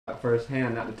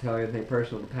firsthand, not to tell anything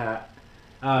personal to Pat.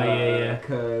 Oh yeah.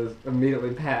 Because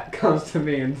immediately Pat comes to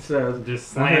me and says, Just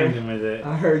slammed him with it.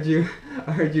 I heard you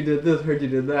did this, heard you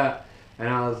did that. And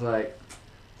I was like,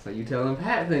 so you telling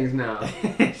Pat things now.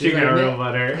 She got real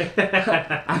butthurt.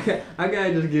 I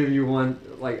gotta just give you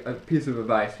a piece of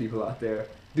advice, people out there.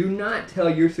 Do not tell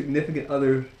your significant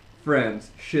other's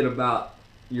friends shit about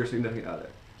your significant other.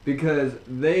 Because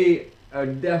they are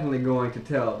definitely going to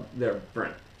tell their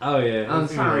friend. Oh yeah. I'm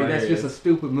sorry, that's just a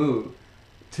stupid move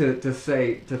to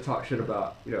talk shit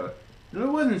about, It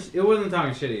wasn't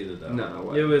talking shit either though.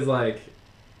 No, it was like,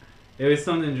 it was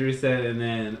something Drew said, and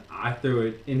then I threw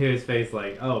it into his face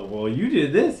like, "Oh, well, you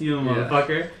did this, you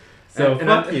motherfucker. So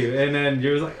fuck you." And then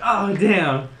Drew was like, "Oh,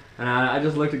 damn." And I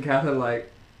just looked at Catherine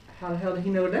like, how the hell did he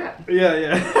know that?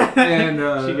 Yeah. And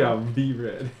she got beet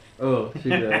red. Oh, she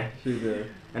did.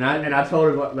 And I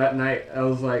told her that night, I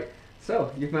was like,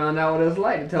 so you found out what it's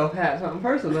like to tell Pat something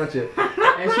personal, don't you?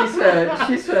 And she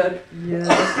said,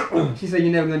 yes. She said,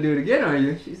 you're never gonna do it again, are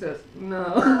you? She says,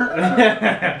 no.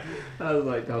 I was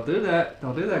like, don't do that,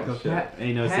 because Pat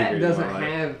doesn't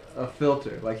have a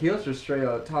filter. Like, he'll just straight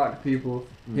up talk to people.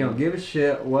 He don't give a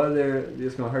shit whether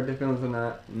it's gonna hurt their feelings or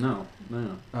not. No.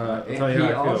 I'll tell you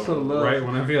how I feel. Right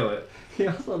when I feel it. He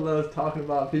also loves talking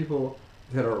about people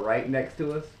that are right next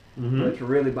to us. Mm-hmm. Which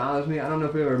really bothers me. I don't know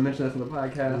if we ever mentioned this on the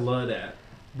podcast. Love that.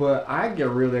 But I get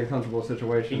really uncomfortable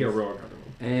situations. You get real uncomfortable.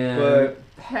 But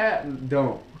Pat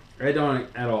don't. I don't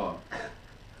at all.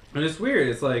 And it's weird.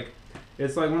 It's like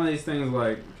one of these things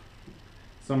like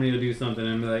somebody will do something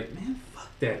and be like, man, fuck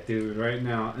that dude right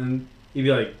now. And he'd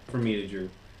be like, for me to Drew,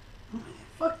 oh, man,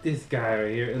 fuck this guy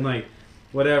right here. And like,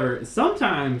 whatever.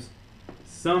 Sometimes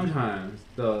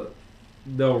they'll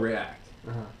react.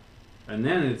 Uh-huh. And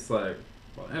then it's like,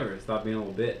 whatever, stop being a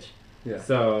little bitch. Yeah.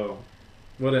 So,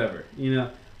 whatever,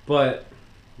 but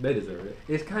they deserve it.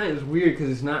 It's kind of weird because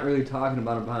it's not really talking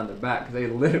about them behind their back because they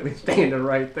literally standing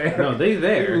right there. No, they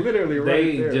there. They're literally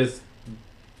right there. They just...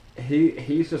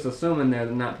 He's just assuming they're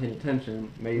not paying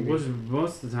attention, maybe. Which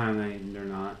most of the time they're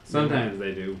not. Sometimes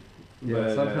they do. Yeah,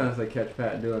 but, sometimes they catch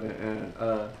Pat doing it. And,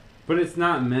 but it's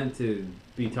not meant to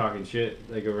be talking shit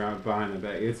like around behind the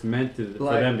back. It's meant to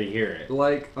for them to hear it.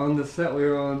 Like on the set we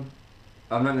were on,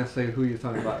 I'm not gonna say who you're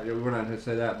talking about. We're not gonna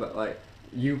say that, but like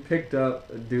you picked up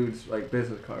a dude's like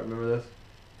business card. Remember this?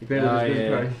 You picked up his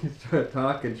business card. He started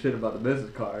talking shit about the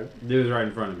business card. Dude was right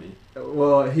in front of me.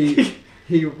 Well, he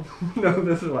no,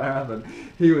 this is what happened.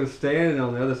 He was standing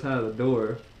on the other side of the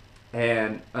door,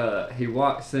 and he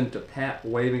walks into Pat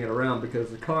waving it around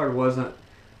because the card wasn't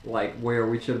like where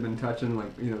we should have been touching,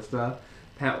 like stuff.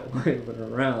 Pat waving it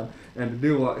around, and the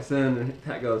dude walks in, and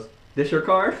Pat goes, "This your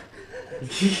card?"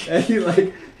 And he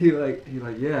like,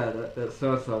 yeah, that's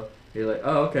so. He's like,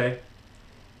 "Oh, okay,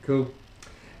 cool,"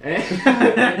 and he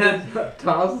just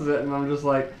tosses it, and I'm just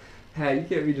like, "Pat, you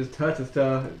can't be just touching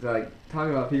stuff. It's like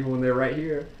talking about people when they're right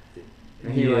here."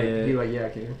 And he like, "Yeah, I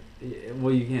can." Yeah,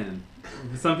 well, you can.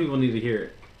 Some people need to hear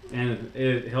it, and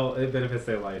it benefits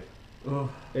their life.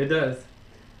 Oh, it does.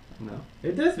 No,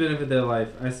 it does benefit their life.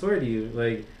 I swear to you.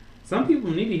 Like, some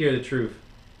people need to hear the truth.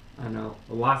 I know.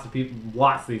 Lots of these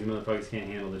motherfuckers can't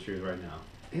handle the truth right now.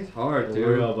 It's hard, dude.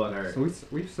 Real butthurt. So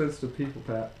we've sensitive people,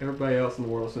 Pat. Everybody else in the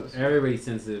world sensitive. Everybody's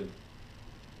sensitive.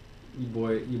 You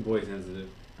boy sensitive.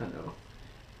 I know.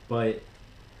 But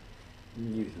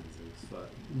you sensitive as fuck.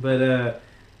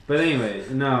 But anyway,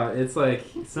 no, it's like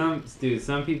some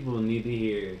people need to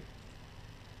hear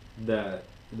that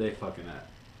they fucking up.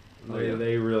 Like,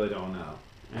 they really don't know.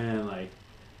 And like,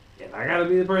 if I gotta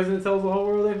be the person that tells the whole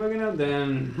world they fucking up,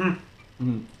 then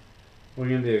what are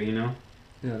you gonna do, Yeah,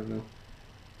 I don't know.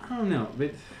 I don't know,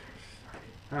 but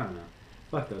I don't know.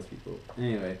 Fuck those people.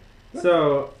 Anyway,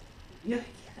 so yeah,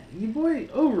 you boy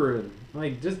over it,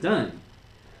 like just done.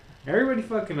 Everybody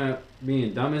fucking up,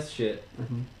 being dumb as shit.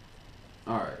 Mm-hmm.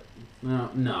 All right,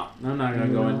 no, I'm not gonna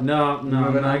go in. No, I'm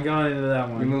not going into that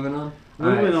one. You moving on?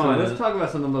 Moving on. So let's talk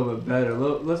about something a little bit better.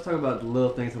 Let's talk about the little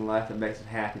things in life that makes us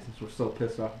happy, since we're so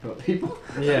pissed off about people.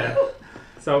 Yeah.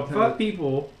 So fuck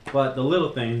people, but the little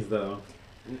things though.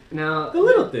 Now the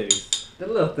little things. The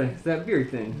little things. That beer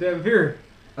thing. That beer.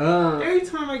 Every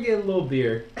time I get a little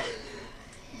beer,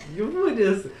 you would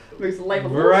just makes life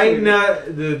brighten up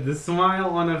the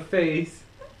smile on her face.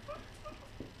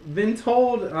 Been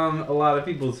told a lot of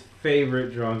people's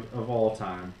favorite drunk of all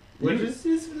time. Which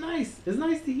is nice. It's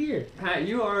nice to hear. Pat,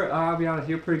 you are, I'll be honest,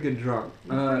 you're a pretty good drunk.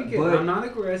 I'm pretty good. I'm not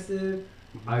aggressive.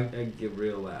 I get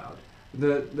real loud.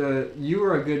 You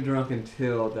were a good drunk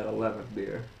until that 11th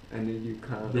beer. And then you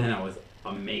kind of... Then I was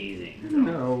amazing.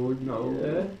 No.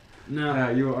 Yeah. No.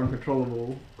 You were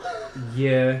uncontrollable.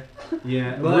 Yeah.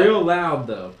 But- Real loud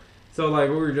though. So like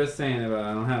we were just saying about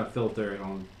I don't have a filter. I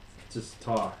don't just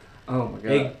talk. Oh my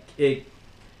god. It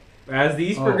as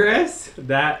these Oh. progress,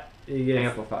 that it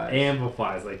gets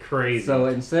Amplifies like crazy. So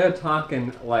instead of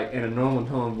talking like in a normal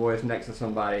tone voice next to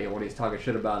somebody when he's talking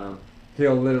shit about them,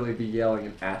 he'll literally be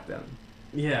yelling at them.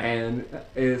 yeah, And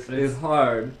it's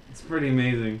hard. it's pretty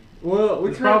amazing. Well,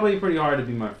 It's probably pretty hard to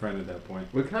be my friend at that point.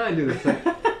 we kind of do the same.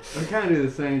 We kind of do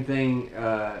the same thing.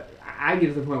 I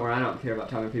get to the point where I don't care about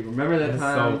talking to people. Remember that That's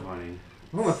time? so funny.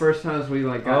 One of the first times we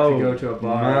like got to go to a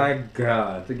bar. My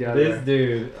God, together. this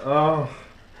dude. Oh,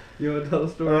 You want to tell the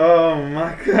story? oh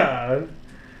my God.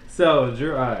 So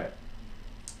Drew, all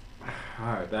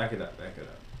right, back it up.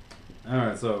 All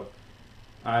right, so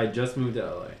I just moved to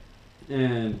LA,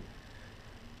 and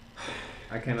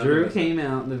I cannot. Drew came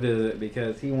out to visit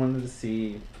because he wanted to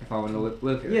see, If I want to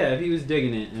live here. yeah, if he was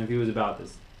digging it and if he was about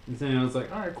this. And so I was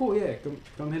like, all right, cool, yeah,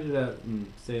 come hit it up and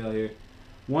stay out here.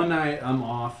 One night I'm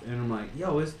off and I'm like,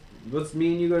 yo, let's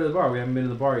me and you go to the bar. We haven't been to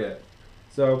the bar yet.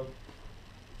 So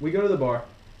we go to the bar,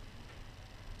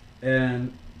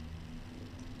 and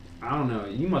I don't know,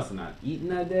 you must have not eaten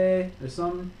that day or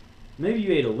something. Maybe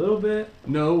you ate a little bit.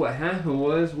 No, what happened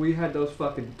was we had those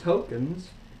fucking tokens,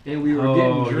 and we were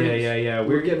getting drinks. Yeah.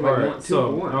 We were getting like alright, 2 so,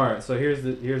 for 1. All right, so here's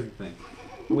the thing.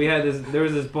 We had this. There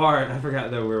was this bar. I forgot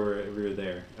that we were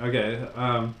there. Okay.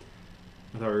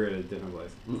 I thought we were at a different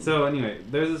place. Mm. So anyway,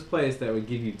 there's this place that would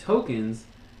give you tokens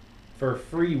for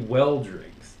free well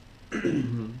drinks,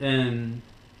 and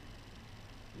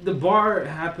the bar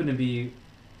happened to be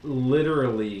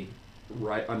literally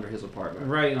Right under his apartment.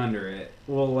 right under it.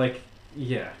 Well, like,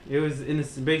 yeah, it was in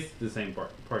basically the same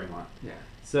parking lot. Yeah.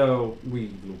 So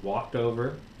we walked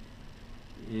over,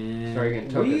 and Started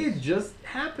getting we tokens. just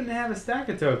happened to have a stack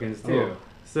of tokens too. Oh.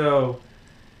 So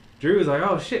Drew was like,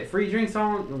 "Oh shit, free drinks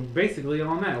on basically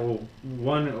on that.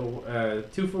 Well,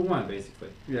 2 for 1 basically."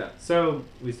 Yeah. So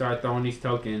we start throwing these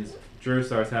tokens. Drew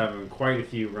starts having quite a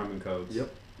few rum and cokes.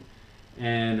 Yep.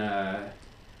 And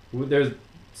there's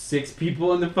 6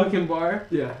 people in the fucking bar.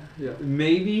 Yeah. Yeah.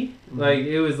 Maybe. Mhm. Like,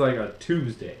 it was like a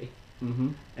Tuesday. Mm-hmm.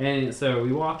 And so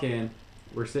we walk in,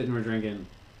 we're drinking,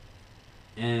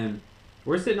 and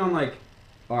we're sitting on like,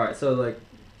 alright, so like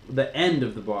the end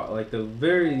of the bar, like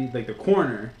the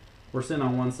corner, we're sitting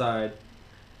on one side,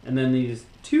 and then these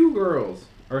 2 girls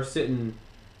are sitting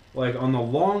like on the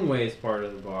long ways part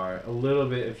of the bar,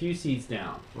 a few seats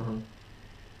down. Uh-huh.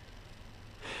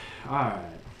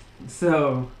 Alright,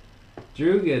 so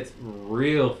Drew gets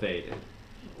real faded.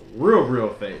 Real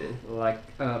faded.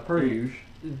 Like per usual.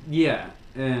 Yeah,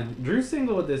 and Drew's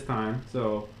single at this time,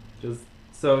 so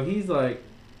he's like,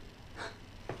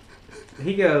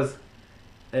 he goes,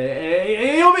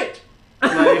 hey, yo, bitch!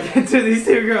 Like, to these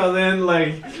 2 girls, and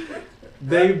like,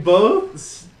 they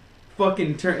both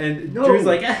fucking turn, and No. Drew's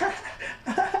like,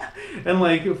 and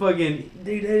like, fucking,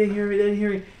 dude, they didn't hear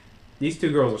me. These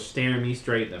 2 girls are staring me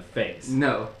straight in the face.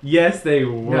 No. Yes, they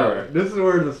No. were. This is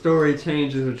where the story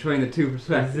changes between the 2 This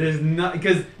perspectives. is not,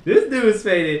 because this dude was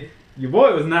faded, your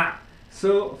boy was not.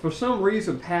 So, for some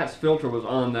reason, Pat's filter was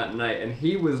on that night, and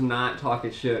he was not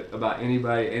talking shit about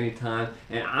anybody anytime,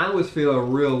 and I was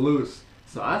feeling real loose.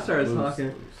 So I started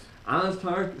talking. I was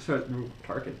tarking.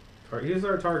 He was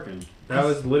our Tarkin. That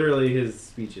was literally his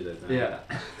speech at that time. Yeah.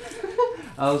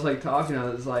 I was like talking. I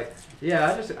was like,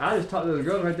 yeah, I just talked to those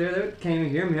girls right there. They can't even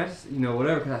hear me. I just,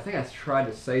 whatever. Because I think I tried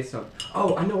to say something.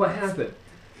 Oh, I know what happened.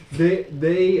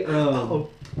 They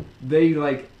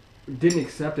like didn't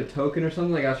accept a token or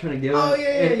something. Like I was trying to give them. Oh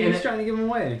yeah, he and was trying to give him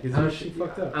away because she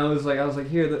fucked up. I was like,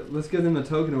 here, let's give them a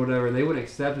token or whatever. And they wouldn't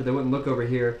accept it. They wouldn't look over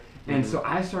here. And so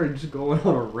I started just going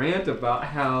on a rant about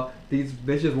how these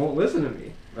bitches won't listen to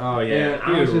me. Oh yeah,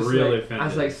 and he was really like, offended. I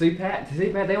was like, see Pat, they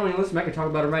won't even listen. I can talk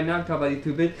about it right now. I can talk about these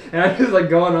 2 bitches. And I was like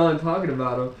going on and talking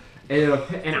about them.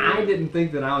 And I didn't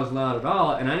think that I was loud at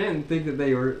all. And I didn't think that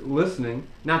they were listening.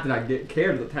 Not that I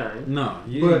cared at the time. no,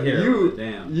 you But didn't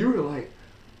care. Damn. you were like,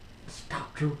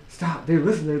 stop, Drew, stop. They're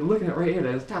listening. They're looking at right here.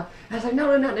 They're stop. I was like, no,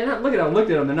 they're not looking. I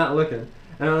looked at them. They're not looking.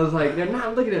 And I was like, they're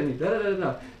not looking at me. Da, da, da,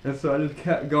 da. And so I just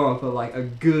kept going for like a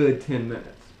good 10 minutes.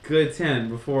 Good 10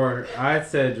 before I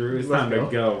said, Drew, it's Let's time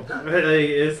to go. Like,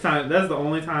 it's time. That's the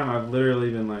only time I've literally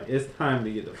been like, it's time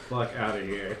to get the fuck out of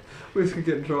here. We could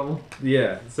get in trouble.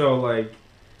 Yeah. So like,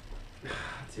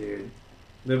 dude,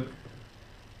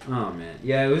 oh man,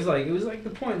 yeah, it was like the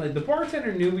point. Like the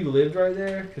bartender knew we lived right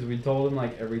there because we told him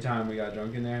like every time we got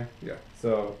drunk in there. Yeah.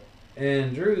 So,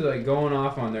 and Drew's like going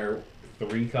off on their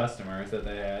 3 customers that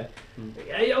they had. Mm.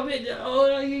 Hey, yo,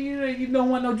 bitch, you don't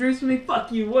want no drinks from me?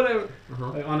 Fuck you, whatever.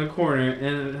 Like, on the corner,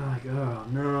 and I'm like,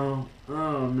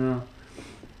 oh no.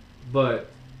 But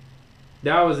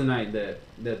that was a night that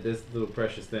this little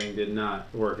precious thing did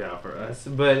not work out for us.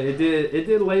 But it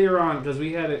did later on, because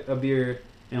we had a beer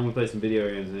and we played some video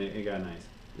games and it got nice.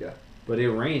 Yeah. But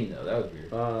it rained though. That was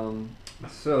weird.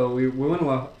 So we went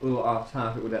a little off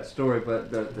topic with that story,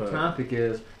 but the topic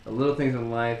is the little things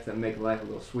in life that make life a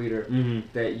little sweeter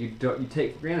that you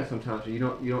take for granted sometimes, or you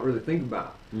don't really think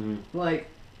about. Like,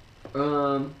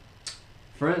 for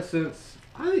instance,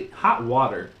 I think hot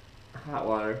water. Hot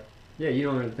water. Yeah, you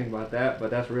don't really think about that, but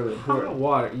that's really important. Hot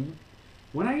water.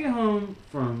 When I get home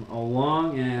from a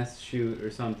long ass shoot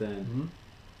or something,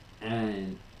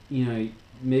 and you know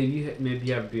maybe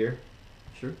you have beer.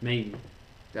 Sure. Maybe.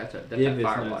 That's that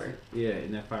fire water. Yeah,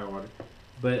 in that fire water.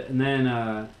 But and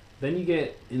then you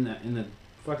get in the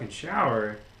fucking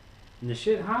shower, and the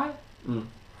shit hot.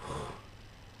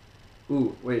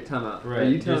 Ooh, wait, time out. Right. Are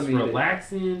you telling just me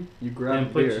relaxing? You grab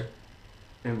a beer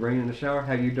and bring it in the shower?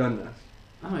 Have you done this?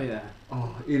 Oh yeah.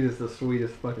 Oh, it is the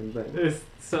sweetest fucking thing. It's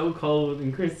so cold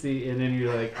and crispy, and then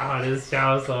you're like, oh, this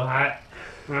shower's so hot.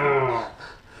 Oh.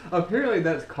 Apparently,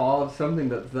 that's called something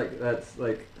that's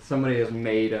like somebody has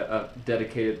made a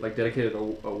dedicated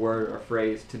a word or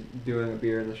phrase to doing a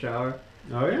beer in the shower.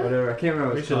 Oh yeah. Whatever. I can't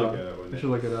remember what it's called. We should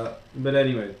look it up. But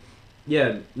anyway,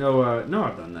 yeah, no, I've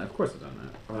done that. Of course, I've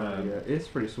done that. Yeah, it's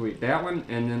pretty sweet. That one,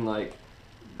 and then like,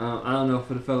 I don't know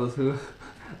for the fellas who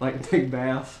like to take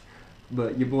baths,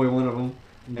 but your boy one of them.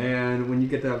 And when you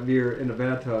get that beer in the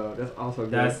bathtub, that's also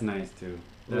good. That's nice too.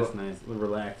 That's nice,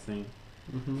 relaxing.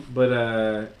 But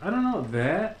I don't know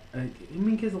that. I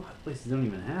mean, because a lot of places don't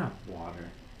even have water,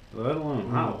 let alone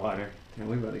hot water. Damn,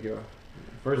 we about to go.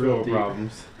 First world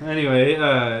problems. Anyway,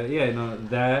 yeah, no,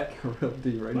 that. Real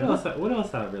deep right now. What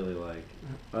else I really like?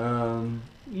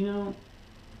 You know,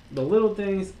 the little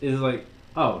things is like,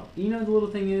 oh, you know, the little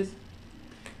thing is,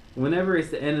 whenever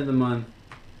it's the end of the month,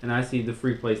 and I see the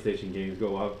free PlayStation games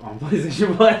go up on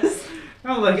PlayStation Plus,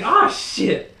 I'm like, oh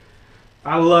shit.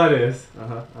 I love this.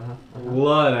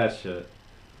 Love that shit.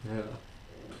 Yeah.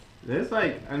 There's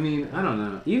like, I mean, I don't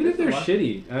know. Even if they're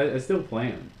shitty, I still play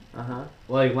them.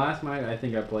 Like last night, I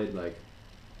think I played like,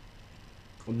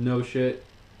 no shit,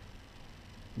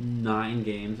 9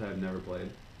 games I've never played.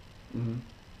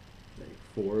 Like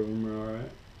 4 of them are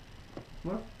alright.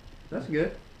 Well, that's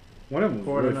good. One of them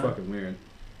was really fucking weird.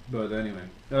 But anyway,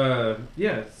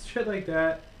 yeah, shit like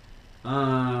that.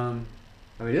 I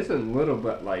mean, it's a little,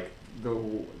 but like,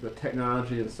 the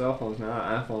technology of the cell phones now,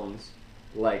 iPhones,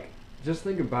 like, just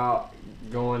think about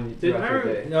going throughout your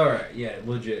day. Alright, yeah,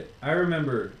 legit. I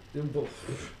remember, I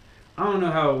don't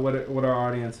know what our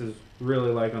audience is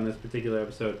really like on this particular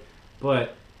episode,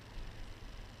 but,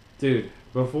 dude,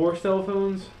 before cell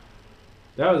phones,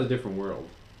 that was a different world.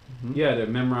 You had to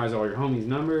memorize all your homies'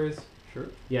 numbers. Sure.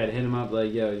 You had to hit them up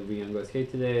like, yo, we gonna go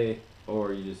skate today,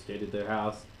 or you just skate at their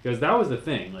house. Because that was the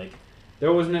thing, like,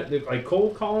 there wasn't, like,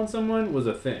 cold calling someone was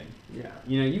a thing. Yeah.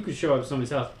 You know, you could show up at somebody's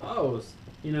house, oh,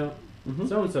 you know,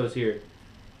 so-and-so's here.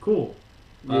 Cool.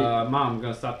 Yeah. Mom, I'm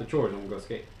going to stop the chores, I'm going to go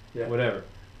skate. Yeah. Whatever.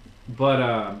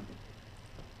 But,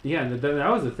 yeah, that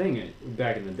was the thing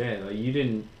back in the day. Like, you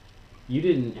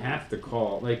didn't have to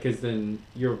call, like, because then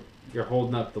you're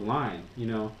holding up the line, you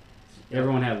know.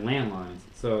 Everyone had landlines,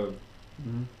 so,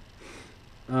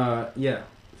 yeah,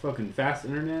 fucking fast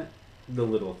internet, the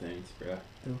little things, bruh.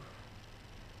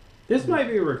 This might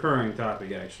be a recurring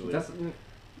topic, actually.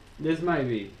 This might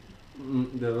be.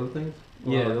 The little things?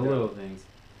 Yeah, the little things.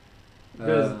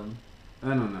 Because, I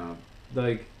don't know.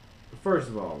 Like, first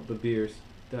of all, the beers,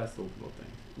 that's the little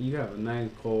thing. You have a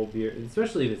nice cold beer,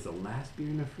 especially if it's the last beer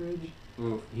in the fridge.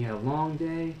 Oof. You had a long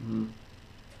day.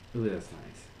 Ooh, that's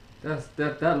nice.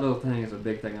 That little thing is a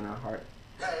big thing in our heart.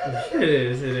 It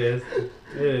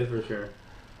is for sure.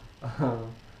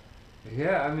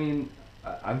 Yeah, I mean,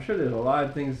 I'm sure there's a lot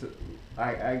of things that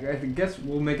I guess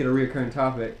we'll make it a recurring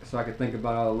topic so I can think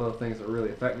about all the little things that really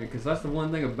affect me, because that's the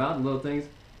one thing about the little things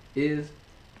is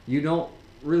you don't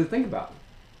really think about them,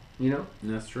 you know?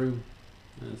 That's true.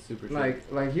 That's super true.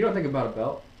 Like you don't think about a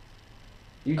belt.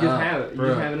 You just have it. You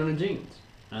just have it on the jeans.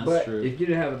 That's true. If you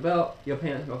didn't have a belt, your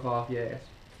pants gonna fall off your ass.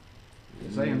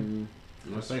 Just saying.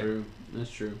 That's true. That's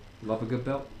true. Love a good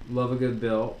belt. Love a good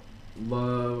belt.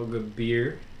 Love a good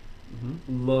beer.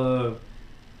 Love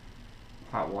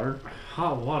hot water.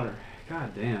 Hot water.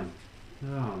 God damn.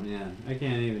 Oh man, I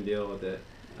can't even deal with it.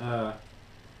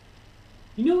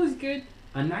 You know what's good?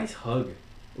 A nice hug.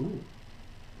 Ooh.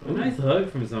 A nice hug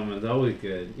from someone's always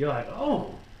good. You're like,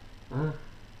 oh.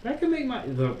 That could make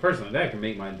personally, that could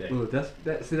make my day. Ooh, that's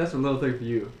a little thing for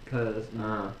you, cause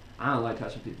I don't like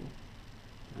touching people.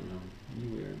 I know.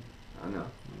 You weird. I know.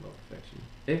 I love affection.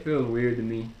 It feels weird to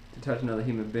me to touch another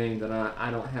human being that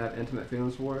I don't have intimate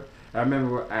feelings for. I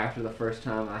remember after the first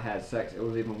time I had sex, it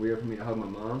was even weird for me to hug my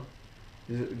mom.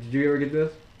 Did you ever get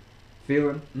this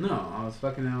feeling? No, I was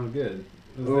fucking out good.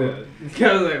 I Oh. was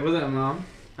like, was that mom?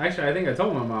 Actually, I think I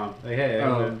told my mom, like, hey,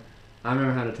 I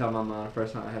remember having to tell my mom the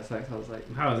first time I had sex. I was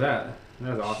like, how was that?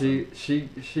 That was awesome.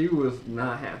 She was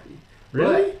not happy.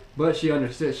 Really? But she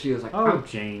understood. She was like, oh,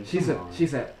 Jane. She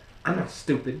said, I'm not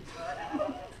stupid.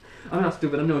 I'm not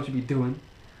stupid. I know what you be doing.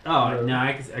 Oh, no,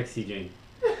 I can see Jane.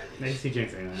 I can see Jane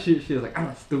saying that. She was like, I'm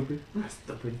not stupid. I'm not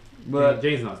stupid. But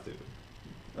Jane's not stupid.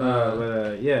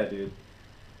 Yeah, dude.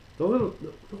 The little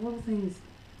things,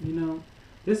 you know,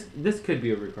 this could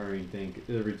be a recurring thing,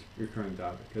 recurring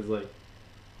topic, because like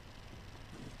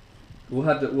we'll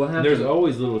have to. There's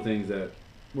always little things that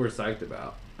we're psyched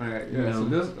about. All right, you yeah.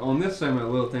 know? So on this segment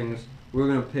of little things, we're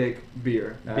gonna pick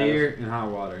beer. Beer and hot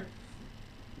water.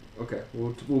 Okay,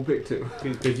 we'll pick two.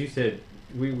 Because you said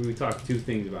we talked two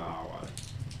things about hot water.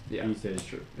 Yeah, you said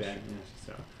true. That,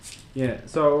 yeah.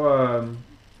 So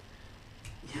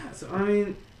So I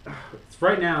mean,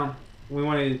 right now we're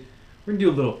gonna do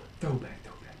a little throwback.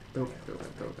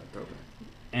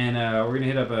 And we're gonna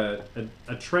hit up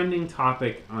a trending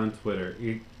topic on Twitter.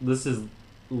 This is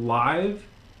live.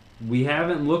 We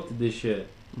haven't looked at this shit,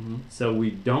 so we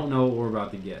don't know what we're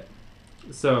about to get.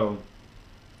 So,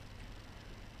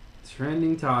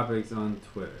 trending topics on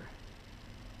Twitter.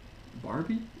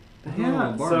 Barbie?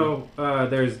 Yeah. Barbie. So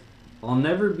there's "I'll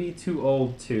Never Be Too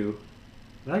Old" to.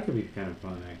 That could be kind of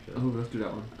fun, actually. Oh, let's do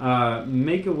that one.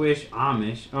 Make-A-Wish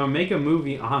Amish. Make a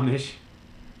movie Amish.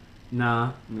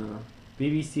 Nah. No.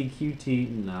 BBC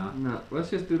QT. Nah. No.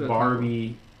 Let's just do the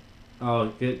Barbie.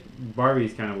 Oh,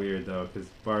 Barbie's kind of weird though, because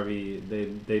Barbie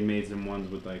they made some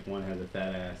ones with like one has a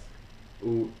fat ass.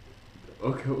 Ooh.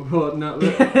 Okay. Well, no.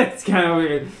 It's kind of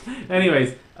weird.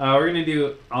 Anyways, we're gonna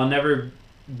do "I'll Never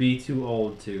Be Too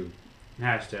Old" to.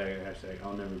 Hashtag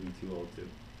I'll never be too old to.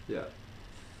 Yeah.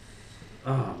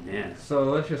 Oh man. So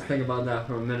let's just think about that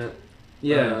for a minute.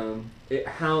 Yeah.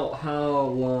 How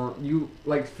long you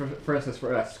like for instance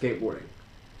for us skateboarding?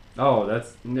 Oh,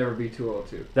 that's Never be too old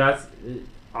to. That's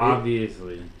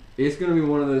obviously. It's gonna be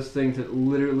one of those things that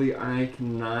literally I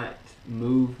cannot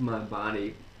move my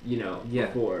body.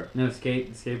 Before. No,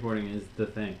 skateboarding is the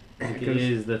thing. Like, it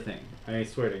is the thing. I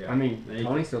swear to God. I mean,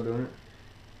 Tony's still doing it.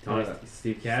 Tony,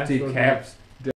 Steve Caps. Steve Caps